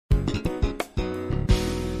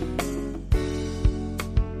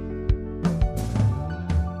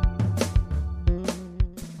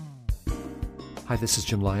Hi, this is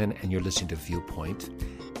Jim Lyon, and you're listening to Viewpoint.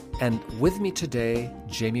 And with me today,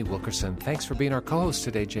 Jamie Wilkerson. Thanks for being our co-host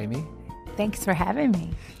today, Jamie. Thanks for having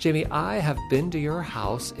me. Jamie, I have been to your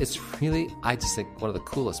house. It's really, I just think, one of the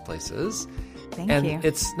coolest places. Thank and you.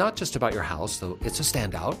 It's not just about your house, though it's a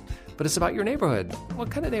standout, but it's about your neighborhood.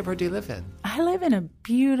 What kind of neighborhood do you live in? I live in a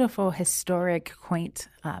beautiful, historic, quaint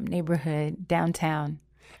neighborhood downtown.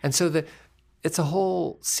 And so it's a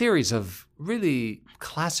whole series of really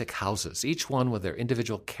classic houses, each one with their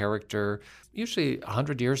individual character, usually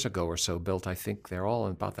 100 years ago or so built. I think they're all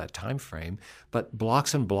in about that time frame, but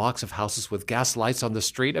blocks and blocks of houses with gas lights on the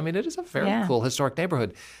street. I mean, it is a very cool historic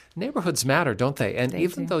neighborhood. Neighborhoods matter, don't they? And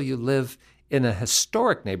even though you live in a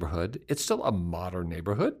historic neighborhood, it's still a modern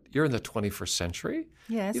neighborhood. You're in the 21st century.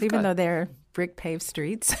 Yes, even though they're brick paved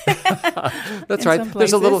streets. That's right.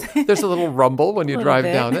 There's a little rumble when you drive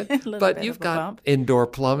down it, but you've got indoor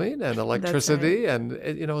plumbing and electricity, and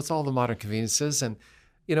it's all the modern conveniences. And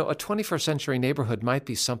a 21st century neighborhood might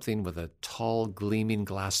be something with a tall, gleaming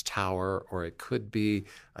glass tower, or it could be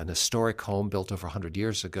an historic home built over 100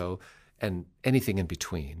 years ago, and anything in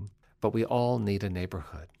between. But we all need a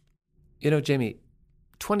neighborhood. Jamie,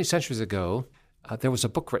 20 centuries ago, there was a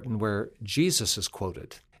book written where Jesus is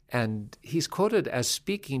quoted. And he's quoted as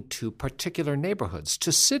speaking to particular neighborhoods,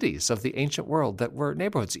 to cities of the ancient world that were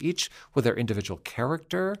neighborhoods, each with their individual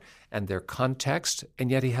character and their context.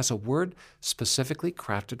 And yet he has a word specifically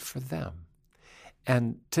crafted for them.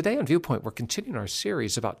 And today on Viewpoint, we're continuing our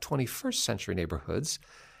series about 21st century neighborhoods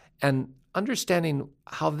and understanding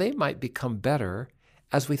how they might become better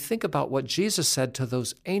as we think about what Jesus said to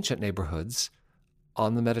those ancient neighborhoods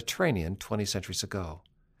on the Mediterranean 20 centuries ago.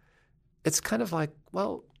 It's kind of like,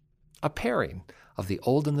 a pairing of the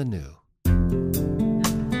old and the new.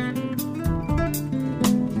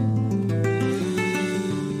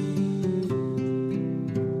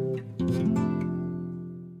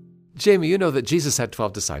 Jamie, you know that Jesus had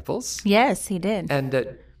 12 disciples. Yes, he did. And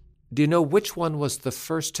do you know which one was the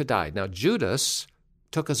first to die? Now, Judas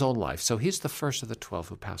took his own life, so he's the first of the 12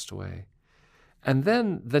 who passed away. And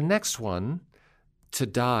then the next one to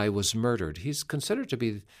die was murdered. He's considered to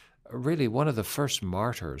be really one of the first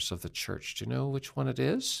martyrs of the church. Do you know which one it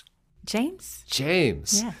is? James.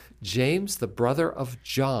 Yeah. James, the brother of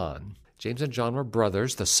John. James and John were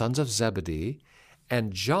brothers, the sons of Zebedee.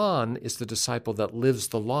 And John is the disciple that lives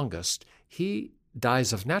the longest. He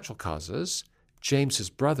dies of natural causes. James, his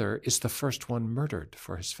brother, is the first one murdered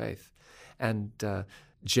for his faith. And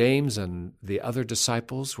James and the other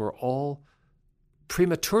disciples were all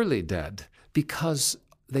prematurely dead because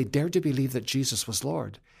they dared to believe that Jesus was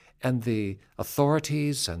Lord. And the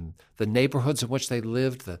authorities and the neighborhoods in which they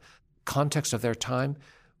lived, the context of their time,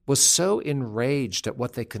 was so enraged at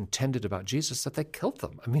what they contended about Jesus that they killed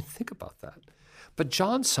them. I mean, think about that. But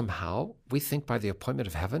John somehow, we think by the appointment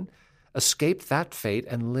of heaven, escaped that fate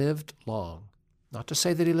and lived long. Not to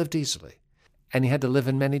say that he lived easily. And he had to live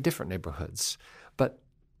in many different neighborhoods. But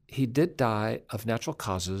he did die of natural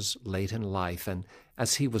causes late in life. And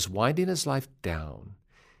as he was winding his life down,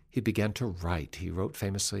 he began to write. He wrote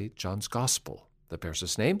famously John's Gospel that bears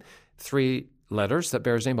his name, 3 letters that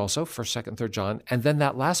bear his name also, 1st, 2nd, 3rd John. And then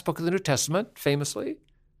that last book of the New Testament, famously,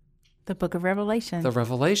 the book of Revelation. The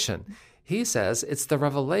Revelation. He says it's the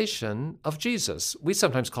revelation of Jesus. We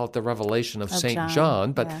sometimes call it the revelation of St.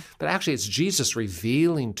 John, but actually it's Jesus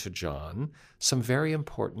revealing to John some very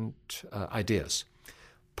important ideas.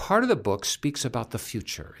 Part of the book speaks about the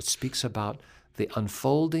future. It speaks about the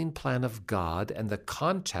unfolding plan of God and the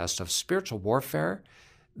contest of spiritual warfare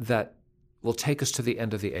that will take us to the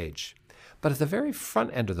end of the age. But at the very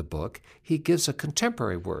front end of the book, he gives a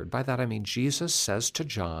contemporary word. By that I mean Jesus says to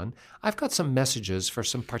John, I've got some messages for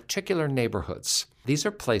some particular neighborhoods. These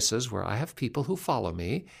are places where I have people who follow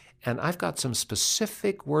me, and I've got some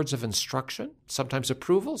specific words of instruction, sometimes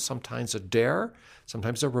approval, sometimes a dare,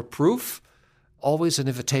 sometimes a reproof, always an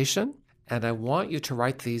invitation. And I want you to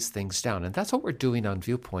write these things down. And that's what we're doing on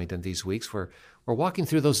Viewpoint in these weeks. We're walking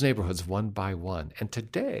through those neighborhoods one by one. And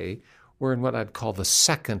today, we're in what I'd call the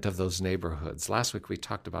second of those neighborhoods. Last week we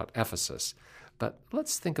talked about Ephesus, but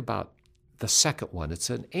let's think about the second one. It's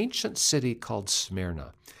an ancient city called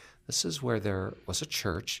Smyrna. This is where there was a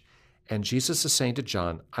church, and Jesus is saying to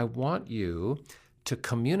John, I want you to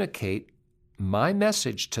communicate my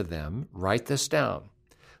message to them. Write this down.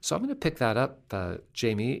 So I'm going to pick that up,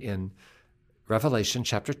 Jamie, in Revelation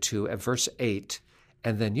chapter 2 at verse 8,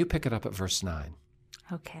 and then you pick it up at verse 9.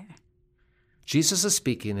 Okay. Jesus is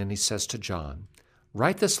speaking, and he says to John,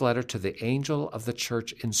 write this letter to the angel of the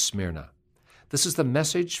church in Smyrna. This is the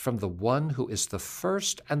message from the one who is the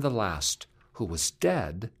first and the last, who was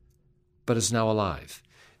dead, but is now alive.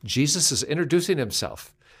 Jesus is introducing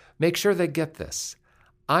himself. Make sure they get this.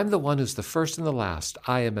 I'm the one who's the first and the last.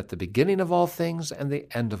 I am at the beginning of all things and the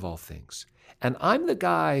end of all things. And I'm the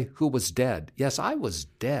guy who was dead. Yes, I was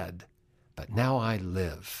dead, but now I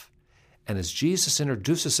live. And as Jesus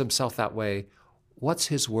introduces himself that way, what's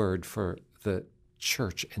his word for the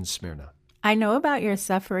church in Smyrna? I know about your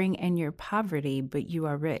suffering and your poverty, but you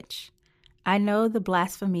are rich. I know the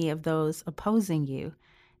blasphemy of those opposing you.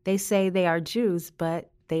 They say they are Jews, but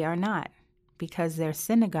they are not, because their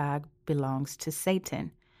synagogue belongs to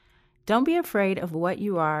Satan. Don't be afraid of what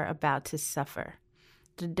you are about to suffer.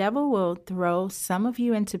 The devil will throw some of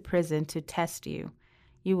you into prison to test you.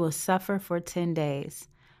 You will suffer for 10 days.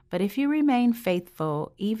 But if you remain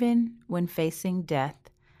faithful, even when facing death,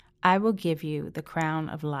 I will give you the crown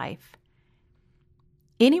of life.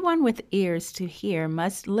 Anyone with ears to hear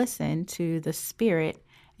must listen to the Spirit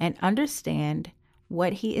and understand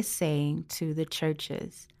what he is saying to the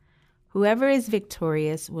churches. Whoever is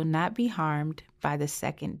victorious will not be harmed by the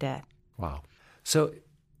second death. Wow. So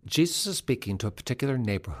Jesus is speaking to a particular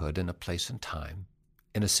neighborhood in a place and time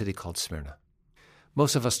in a city called Smyrna.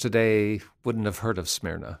 Most of us today wouldn't have heard of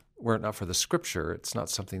Smyrna. Were it not for the scripture, it's not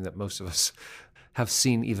something that most of us have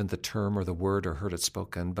seen even the term or the word or heard it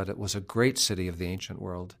spoken, but it was a great city of the ancient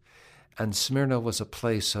world. And Smyrna was a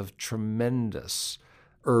place of tremendous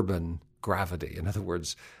urban gravity. In other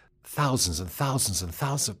words, thousands and thousands and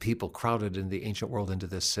thousands of people crowded in the ancient world into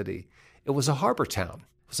this city. It was a harbor town.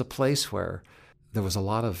 It was a place where there was a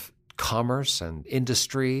lot of commerce and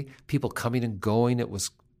industry, people coming and going. It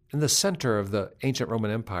was in the center of the ancient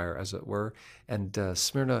Roman Empire, as it were. And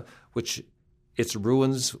Smyrna, which its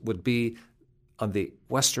ruins would be on the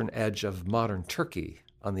western edge of modern Turkey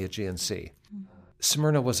on the Aegean Sea.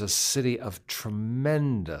 Smyrna was a city of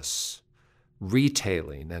tremendous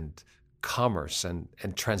retailing and commerce and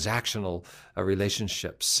transactional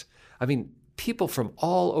relationships. I mean, people from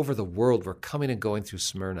all over the world were coming and going through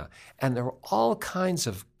Smyrna, and there were all kinds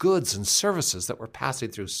of goods and services that were passing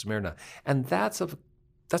through Smyrna. And that's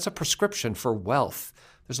a prescription for wealth.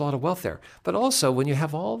 There's a lot of wealth there. But also, when you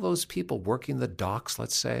have all those people working the docks,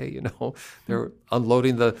 let's say, they're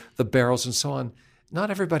unloading the barrels and so on,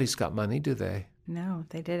 not everybody's got money, do they? No,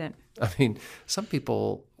 they didn't. I mean, some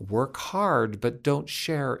people work hard but don't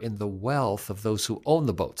share in the wealth of those who own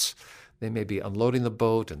the boats. They may be unloading the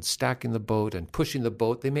boat and stacking the boat and pushing the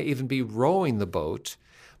boat. They may even be rowing the boat,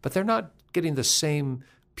 but they're not getting the same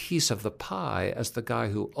piece of the pie as the guy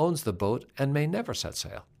who owns the boat and may never set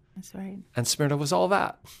sail. That's right. And Smyrna was all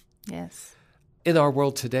that. Yes. In our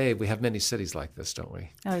world today, we have many cities like this, don't we?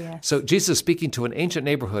 Oh, yes. So Jesus is speaking to an ancient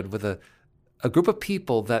neighborhood with a group of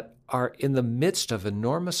people that are in the midst of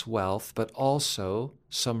enormous wealth, but also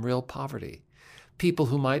some real poverty. People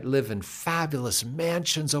who might live in fabulous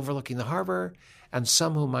mansions overlooking the harbor, and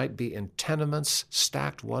some who might be in tenements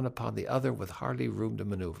stacked one upon the other with hardly room to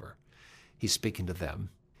maneuver. He's speaking to them.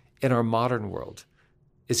 In our modern world,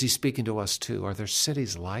 is he speaking to us too? Are there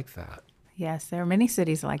cities like that? Yes, there are many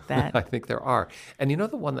cities like that. I think there are. And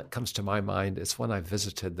the one that comes to my mind is one I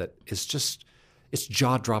visited that is just, it's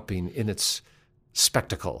jaw-dropping in its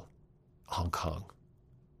spectacle, Hong Kong.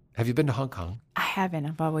 Have you been to Hong Kong? I haven't.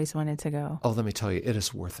 I've always wanted to go. Oh, let me tell you, it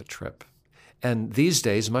is worth a trip. And these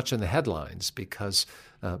days, much in the headlines, because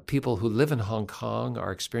people who live in Hong Kong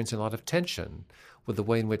are experiencing a lot of tension with the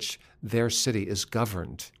way in which their city is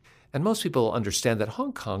governed. And most people understand that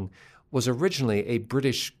Hong Kong was originally a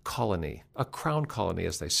British colony, a crown colony,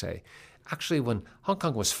 as they say. Actually, when Hong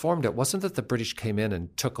Kong was formed, it wasn't that the British came in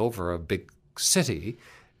and took over a big city.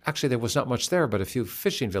 Actually, there was not much there but a few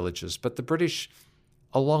fishing villages. But the British,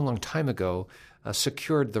 a long, long time ago,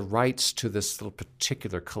 secured the rights to this little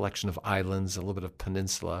particular collection of islands, a little bit of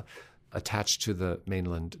peninsula attached to the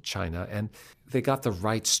mainland China. And they got the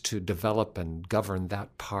rights to develop and govern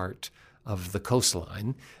that part of the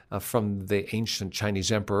coastline from the ancient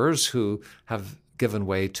Chinese emperors who have given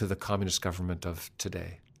way to the communist government of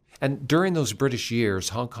today. And during those British years,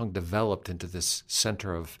 Hong Kong developed into this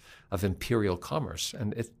center of imperial commerce.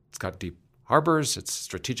 And it's got deep harbors, it's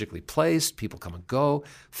strategically placed, people come and go,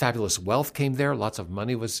 fabulous wealth came there, lots of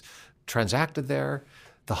money was transacted there.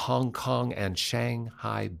 The Hong Kong and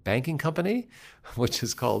Shanghai Banking Company, which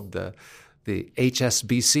is called the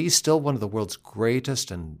HSBC, still one of the world's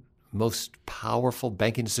greatest and most powerful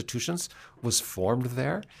banking institutions, was formed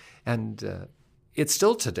there. And it's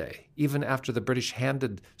still today, even after the British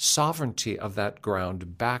handed sovereignty of that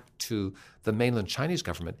ground back to the mainland Chinese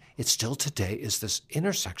government, it still today is this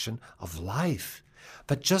intersection of life.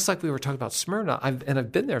 But just like we were talking about Smyrna,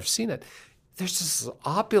 I've been there, I've seen it, there's this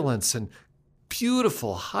opulence and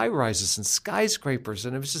beautiful high-rises and skyscrapers,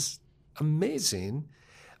 and it was just amazing.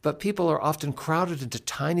 But people are often crowded into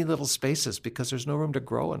tiny little spaces because there's no room to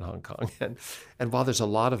grow in Hong Kong. And while there's a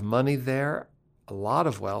lot of money there, a lot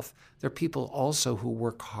of wealth, there are people also who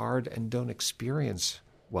work hard and don't experience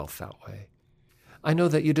wealth that way. I know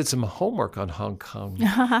that you did some homework on Hong Kong.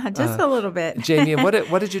 Just a little bit. Jamie, and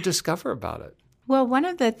what did you discover about it? Well, one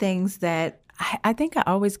of the things that I think I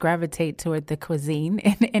always gravitate toward the cuisine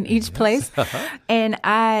in each place. And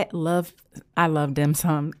I love dim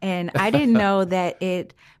sum. And I didn't know that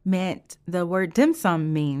it meant, the word dim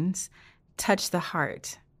sum means touch the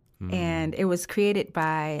heart. And it was created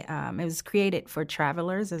for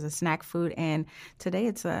travelers as a snack food. And today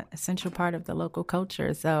it's an essential part of the local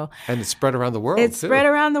culture. And it's spread around the world, spread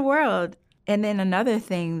around the world. And then another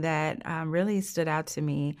thing that really stood out to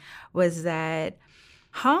me was that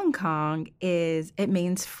Hong Kong it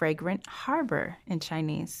means fragrant harbor in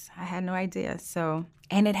Chinese. I had no idea.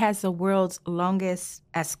 And it has the world's longest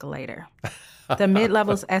escalator. The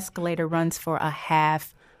mid-levels escalator runs for a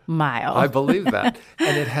half mile. I believe that.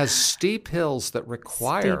 And it has steep hills that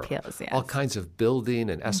require all kinds of building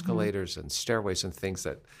and escalators and stairways and things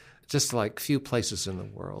that just like few places in the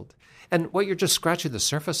world. And what you're just scratching the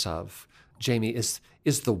surface of, Jamie, is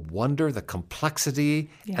the wonder, the complexity,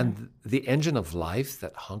 and the engine of life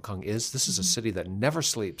that Hong Kong is. This is a city that never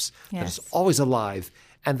sleeps, that is always alive,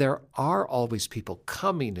 and there are always people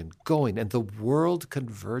coming and going, and the world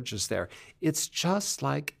converges there. It's just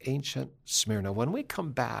like ancient Smyrna. When we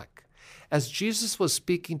come back, as Jesus was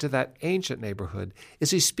speaking to that ancient neighborhood,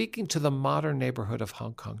 is he speaking to the modern neighborhood of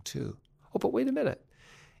Hong Kong too? Oh, but wait a minute.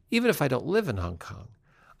 Even if I don't live in Hong Kong,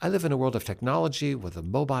 I live in a world of technology with a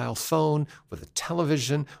mobile phone, with a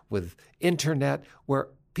television, with internet, where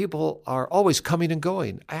people are always coming and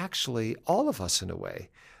going. Actually, all of us, in a way,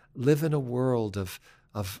 live in a world of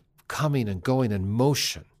coming and going and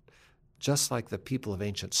motion, just like the people of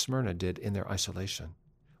ancient Smyrna did in their isolation.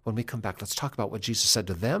 When we come back, let's talk about what Jesus said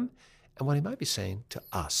to them and what he might be saying to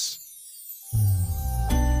us.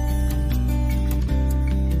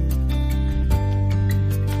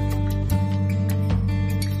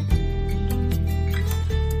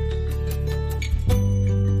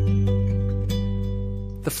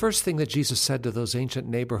 The first thing that Jesus said to those ancient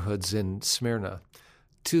neighborhoods in Smyrna,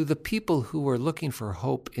 to the people who were looking for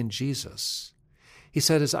hope in Jesus, he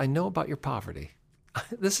said, I know about your poverty.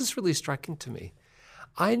 This is really striking to me.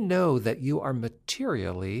 I know that you are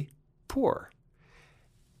materially poor.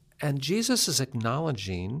 And Jesus is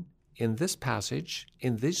acknowledging in this passage,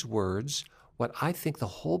 in these words, what I think the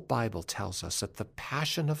whole Bible tells us, that the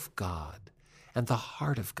passion of God and the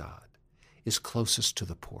heart of God is closest to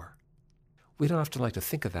the poor. We don't often like to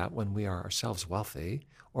think of that when we are ourselves wealthy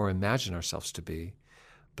or imagine ourselves to be.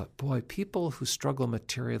 But boy, people who struggle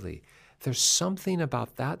materially, there's something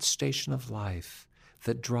about that station of life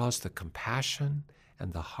that draws the compassion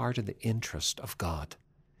and the heart and the interest of God.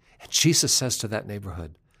 And Jesus says to that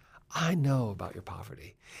neighborhood, I know about your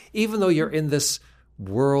poverty. Even though you're in this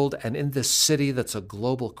world and in this city that's a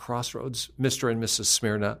global crossroads, Mr. and Mrs.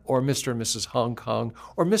 Smyrna, or Mr. and Mrs. Hong Kong,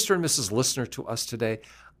 or Mr. and Mrs. Listener to us today,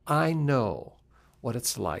 I know what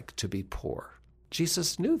it's like to be poor.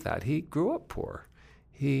 Jesus knew that. He grew up poor.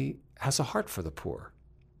 He has a heart for the poor.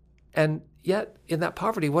 And yet, in that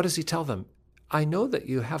poverty, what does he tell them? I know that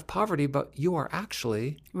you have poverty, but you are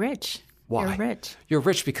actually rich. Why? You're rich. You're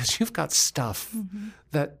rich because you've got stuff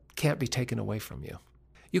that can't be taken away from you.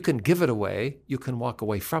 You can give it away, you can walk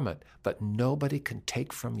away from it, but nobody can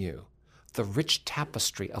take from you the rich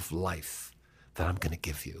tapestry of life that I'm going to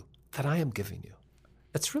give you, that I am giving you.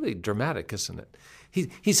 It's really dramatic, isn't it?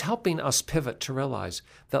 He's helping us pivot to realize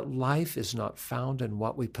that life is not found in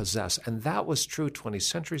what we possess. And that was true 20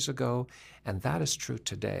 centuries ago, and that is true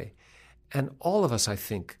today. And all of us, I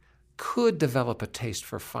think, could develop a taste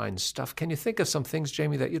for fine stuff. Can you think of some things,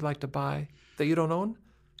 Jamie, that you'd like to buy that you don't own?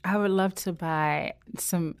 I would love to buy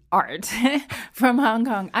some art from Hong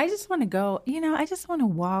Kong. I just want to go, I just want to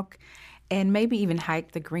walk and maybe even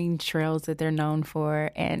hike the green trails that they're known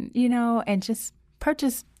for and just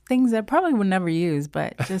purchase things that I probably would never use,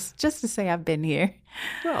 but just to say I've been here.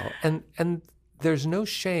 Well, and there's no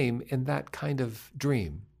shame in that kind of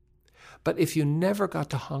dream. But if you never got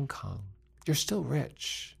to Hong Kong, you're still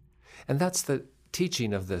rich. And that's the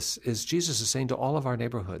teaching of this, is Jesus is saying to all of our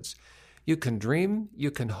neighborhoods, you can dream,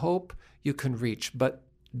 you can hope, you can reach, but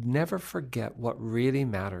never forget what really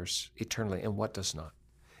matters eternally and what does not.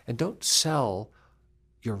 And don't sell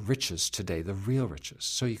your riches today, the real riches,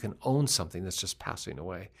 so you can own something that's just passing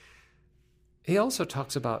away. He also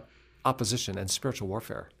talks about opposition and spiritual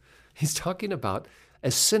warfare. He's talking about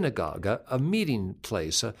a synagogue, a meeting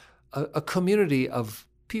place, a community of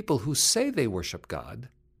people who say they worship God,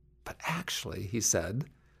 but actually, he said,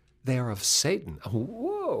 they are of Satan.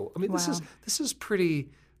 Whoa! I mean, Wow. this is pretty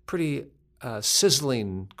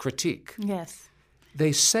sizzling critique. Yes.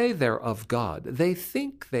 They say they're of God. They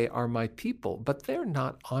think they are my people, but they're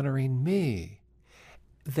not honoring me.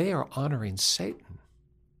 They are honoring Satan.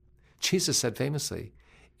 Jesus said famously,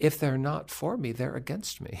 if they're not for me, they're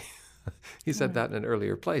against me. He said that in an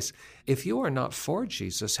earlier place. If you are not for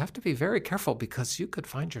Jesus, you have to be very careful because you could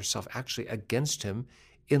find yourself actually against him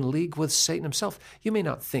in league with Satan himself. You may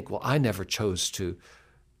not think, well, I never chose to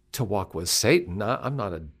walk with Satan. I'm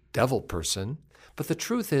not a devil person. But the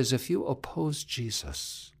truth is, if you oppose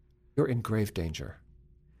Jesus, you're in grave danger.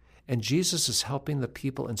 And Jesus is helping the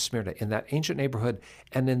people in Smyrna, in that ancient neighborhood,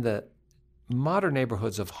 and in the modern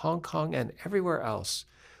neighborhoods of Hong Kong and everywhere else.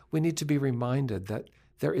 We need to be reminded that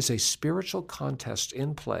there is a spiritual contest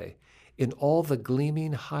in play in all the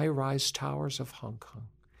gleaming high-rise towers of Hong Kong,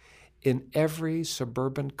 in every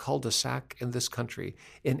suburban cul-de-sac in this country,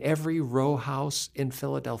 in every row house in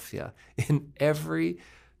Philadelphia, in every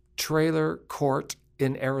trailer court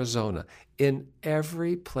in Arizona, in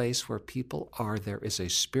every place where people are, there is a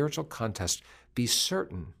spiritual contest. Be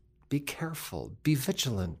certain, be careful, be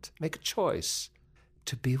vigilant, make a choice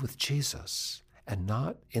to be with Jesus and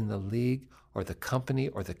not in the league or the company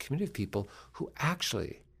or the community of people who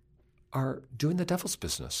actually are doing the devil's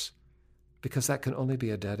business, because that can only be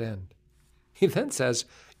a dead end. He then says,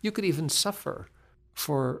 you could even suffer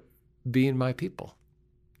for being my people.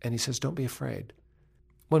 And he says, don't be afraid.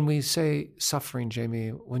 When we say suffering, Jamie,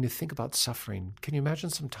 when you think about suffering, can you imagine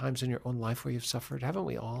some times in your own life where you've suffered? Haven't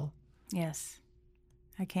we all? Yes,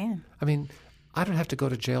 I can. I mean, I don't have to go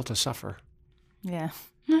to jail to suffer. Yeah.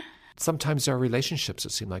 Sometimes there are relationships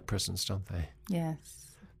that seem like prisons, don't they?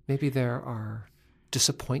 Yes. Maybe there are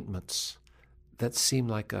disappointments that seem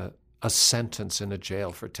like a sentence in a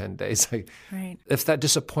jail for 10 days. Right. If that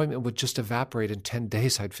disappointment would just evaporate in 10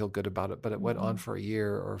 days, I'd feel good about it. But it went on for a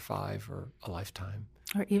year or 5 or a lifetime.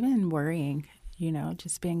 Or even worrying,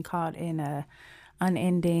 just being caught in a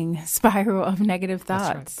unending spiral of negative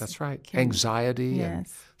thoughts. That's right. Anxiety yes. and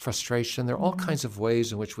frustration. There are all kinds of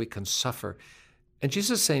ways in which we can suffer. And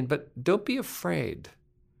Jesus is saying, but don't be afraid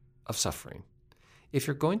of suffering. If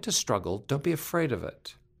you're going to struggle, don't be afraid of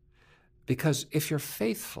it. Because if you're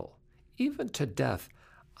faithful, even to death,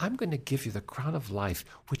 I'm going to give you the crown of life,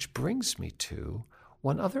 which brings me to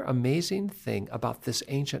one other amazing thing about this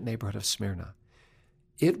ancient neighborhood of Smyrna.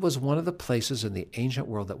 It was one of the places in the ancient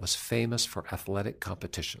world that was famous for athletic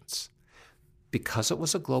competitions. Because it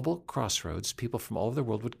was a global crossroads, people from all over the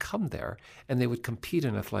world would come there and they would compete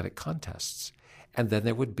in athletic contests. And then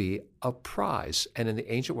there would be a prize. And in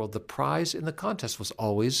the ancient world, the prize in the contest was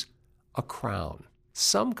always a crown,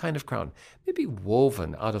 some kind of crown, maybe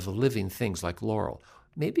woven out of living things like laurel,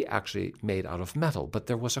 maybe actually made out of metal. But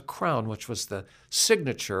there was a crown, which was the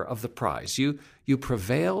signature of the prize. You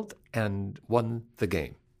prevailed and won the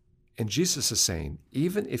game. And Jesus is saying,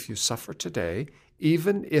 even if you suffer today,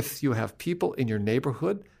 even if you have people in your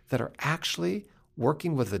neighborhood that are actually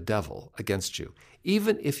working with the devil against you,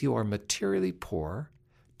 even if you are materially poor,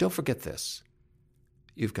 don't forget this.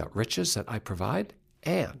 You've got riches that I provide,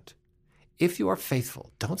 and if you are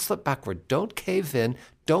faithful, don't slip backward, don't cave in,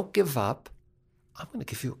 don't give up, I'm going to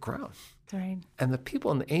give you a crown. Right. And the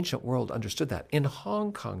people in the ancient world understood that. In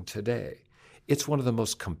Hong Kong today, it's one of the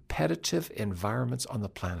most competitive environments on the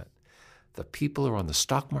planet. The people who are on the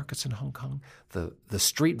stock markets in Hong Kong, the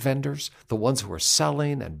street vendors, the ones who are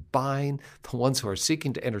selling and buying, the ones who are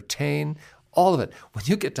seeking to entertain, all of it. When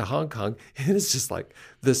you get to Hong Kong, it is just like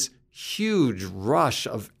this huge rush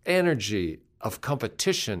of energy, of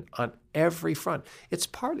competition on every front. It's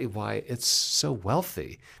partly why it's so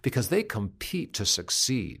wealthy, because they compete to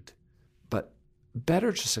succeed. But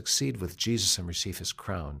better to succeed with Jesus and receive his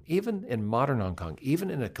crown, even in modern Hong Kong, even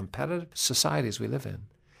in a competitive society as we live in.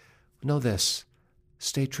 Know this,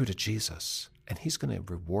 stay true to Jesus, and he's going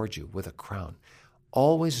to reward you with a crown.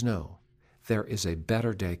 Always know there is a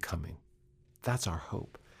better day coming. That's our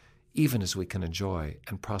hope, even as we can enjoy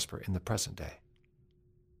and prosper in the present day.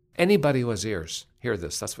 Anybody who has ears, hear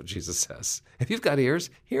this. That's what Jesus says. If you've got ears,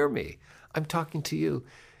 hear me. I'm talking to you.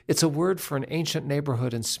 It's a word for an ancient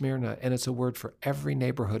neighborhood in Smyrna, and it's a word for every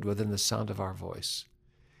neighborhood within the sound of our voice.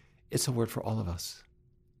 It's a word for all of us.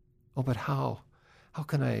 Oh, but how? How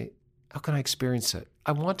can I experience it?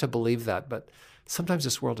 I want to believe that, but sometimes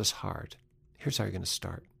this world is hard. Here's how you're going to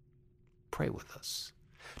start. Pray with us.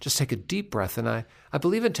 Just take a deep breath. And I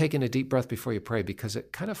believe in taking a deep breath before you pray, because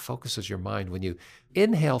it kind of focuses your mind. When you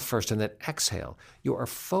inhale first and then exhale, you are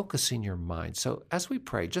focusing your mind. So as we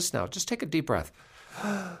pray just now, just take a deep breath.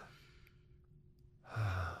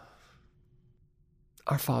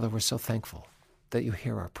 Our Father, we're so thankful that you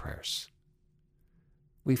hear our prayers.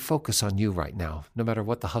 We focus on you right now, no matter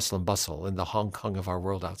what the hustle and bustle in the Hong Kong of our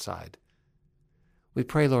world outside. We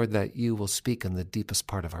pray, Lord, that you will speak in the deepest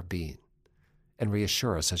part of our being and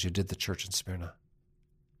reassure us as you did the church in Smyrna.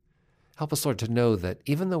 Help us, Lord, to know that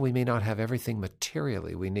even though we may not have everything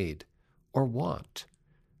materially we need or want,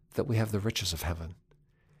 that we have the riches of heaven.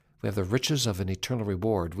 We have the riches of an eternal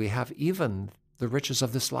reward. We have even the riches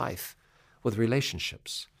of this life with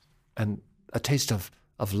relationships and a taste of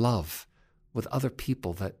love with other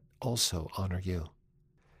people that also honor you.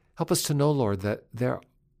 Help us to know, Lord, that there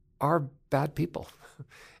are bad people,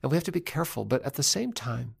 and we have to be careful, but at the same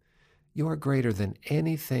time, you are greater than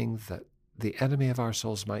anything that the enemy of our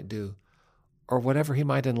souls might do, or whatever he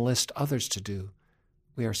might enlist others to do.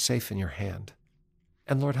 We are safe in your hand.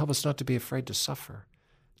 And Lord, help us not to be afraid to suffer,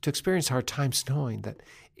 to experience hard times knowing that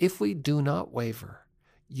if we do not waver,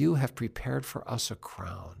 you have prepared for us a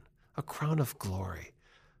crown of glory,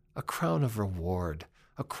 a crown of reward,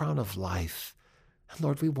 a crown of life. And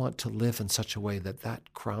Lord, we want to live in such a way that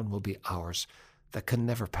that crown will be ours, that can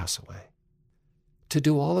never pass away. To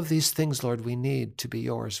do all of these things, Lord, we need to be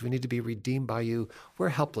yours. We need to be redeemed by you. We're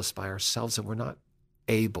helpless by ourselves, and we're not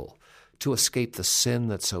able to escape the sin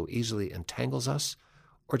that so easily entangles us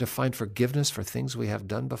or to find forgiveness for things we have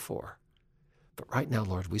done before. But right now,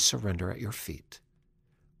 Lord, we surrender at your feet.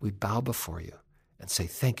 We bow before you and say,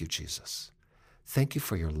 thank you, Jesus. Thank you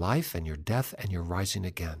for your life and your death and your rising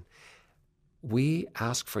again. We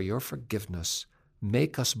ask for your forgiveness.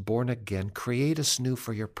 Make us born again. Create us new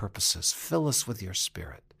for your purposes. Fill us with your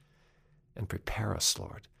Spirit. And prepare us,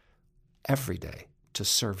 Lord, every day to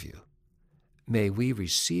serve you. May we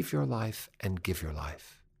receive your life and give your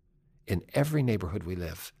life. In every neighborhood we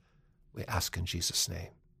live, we ask in Jesus' name.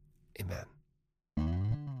 Amen.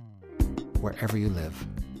 Wherever you live,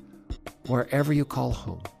 wherever you call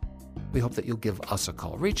home, we hope that you'll give us a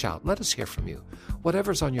call. Reach out. Let us hear from you.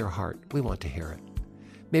 Whatever's on your heart, we want to hear it.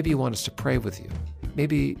 Maybe you want us to pray with you.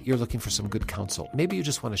 Maybe you're looking for some good counsel. Maybe you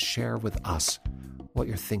just want to share with us what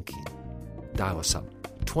you're thinking. Dial us up.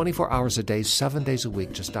 24 hours a day, 7 days a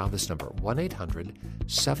week. Just dial this number,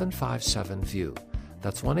 1-800-757-VIEW.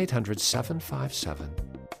 That's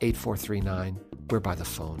 1-800-757-8439. We're by the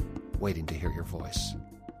phone, waiting to hear your voice.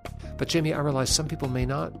 But Jamie, I realize some people may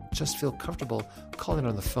not just feel comfortable calling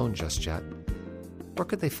on the phone just yet. Where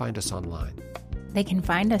could they find us online? They can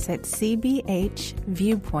find us at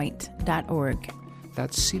cbhviewpoint.org.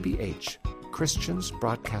 That's CBH, Christians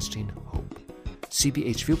Broadcasting Hope.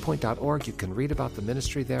 cbhviewpoint.org. You can read about the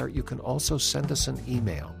ministry there. You can also send us an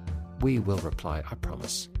email. We will reply, I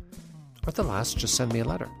promise. Or at the last, just send me a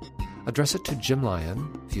letter. Address it to Jim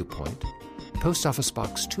Lyon, Viewpoint, Post Office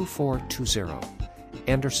Box 2420,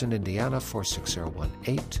 Anderson, Indiana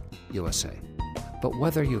 46018, USA. But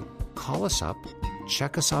whether you call us up,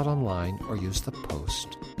 check us out online, or use the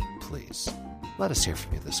post, please let us hear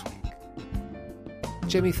from you this week.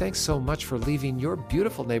 Jamie, thanks so much for leaving your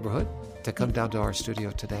beautiful neighborhood to come down to our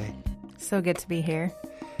studio today. So good to be here.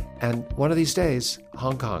 And one of these days,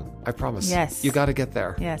 Hong Kong, I promise. Yes. You got to get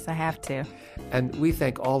there. Yes, I have to. And we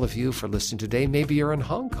thank all of you for listening today. Maybe you're in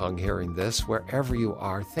Hong Kong hearing this, wherever you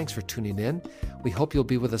are. Thanks for tuning in. We hope you'll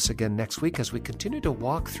be with us again next week as we continue to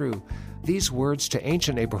walk through these words to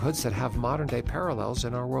ancient neighborhoods that have modern-day parallels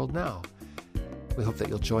in our world now. We hope that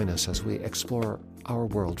you'll join us as we explore our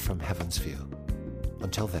world from heaven's view.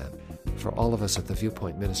 Until then, for all of us at the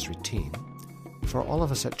Viewpoint Ministry team, for all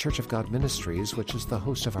of us at Church of God Ministries, which is the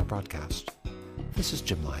host of our broadcast, this is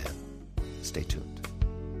Jim Lyon. Stay tuned.